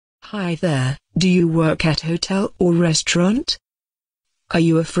Hi there, do you work at hotel or restaurant? Are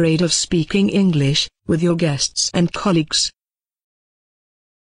you afraid of speaking English with your guests and colleagues?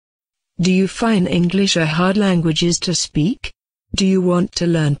 Do you find English a hard language to speak? Do you want to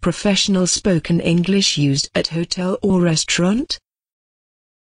learn professional spoken English used at hotel or restaurant?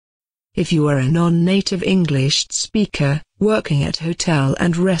 If you are a non-native English speaker, working at hotel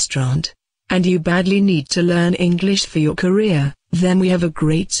and restaurant, and you badly need to learn English for your career, then we have a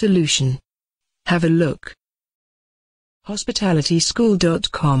great solution. Have a look.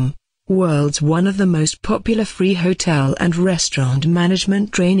 HospitalitySchool.com, world's one of the most popular free hotel and restaurant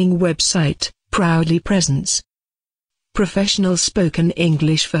management training website, proudly presents professional spoken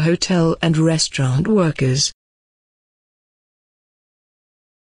English for hotel and restaurant workers.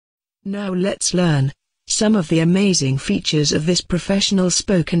 Now let's learn some of the amazing features of this professional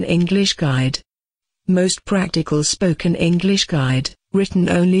spoken English guide. Most practical spoken English guide, written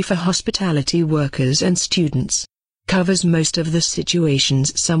only for hospitality workers and students. Covers most of the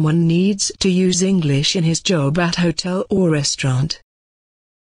situations someone needs to use English in his job at hotel or restaurant.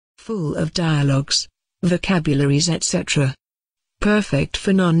 Full of dialogues, vocabularies etc. Perfect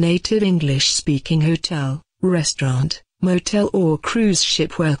for non-native English-speaking hotel, restaurant, motel or cruise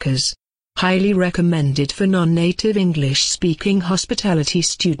ship workers. Highly recommended for non-native English-speaking hospitality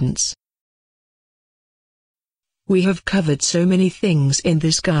students. We have covered so many things in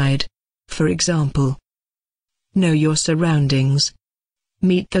this guide. For example, know your surroundings.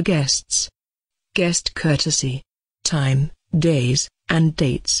 Meet the guests. Guest courtesy. Time, days, and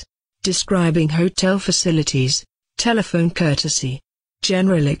dates. Describing hotel facilities. Telephone courtesy.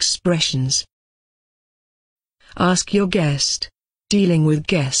 General expressions. Ask your guest. Dealing with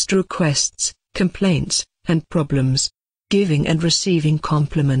guest requests, complaints, and problems. Giving and receiving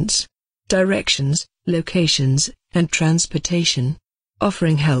compliments. Directions, locations, and transportation.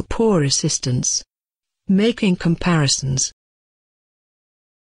 Offering help or assistance. Making comparisons.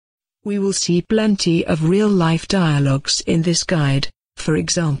 We will see plenty of real-life dialogues in this guide, for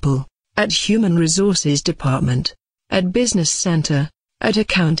example, at Human Resources Department, at Business Center, at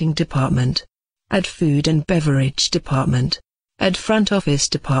Accounting Department, at Food and Beverage Department, at Front Office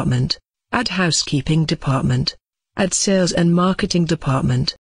Department, at Housekeeping Department, at Sales and Marketing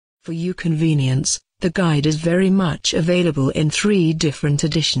Department. For your convenience, the guide is very much available in 3 different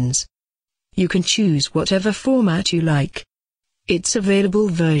editions. You can choose whatever format you like. Its available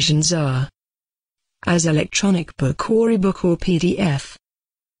versions are as electronic book or ebook or PDF,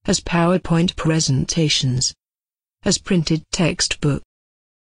 as PowerPoint presentations, as printed textbook.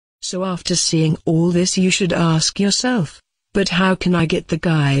 So after seeing all this you should ask yourself, but how can I get the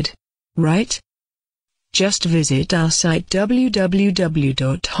guide, right? Just visit our site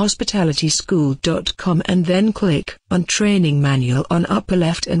www.hospitalityschool.com and then click on Training Manual on upper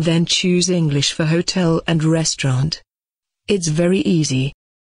left and then choose English for Hotel and Restaurant. It's very easy.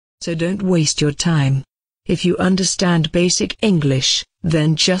 So don't waste your time. If you understand basic English,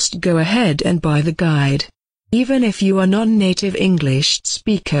 then just go ahead and buy the guide. Even if you are non-native English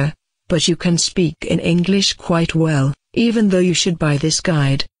speaker, but you can speak in English quite well, even though you should buy this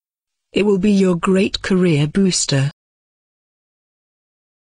guide. It will be your great career booster.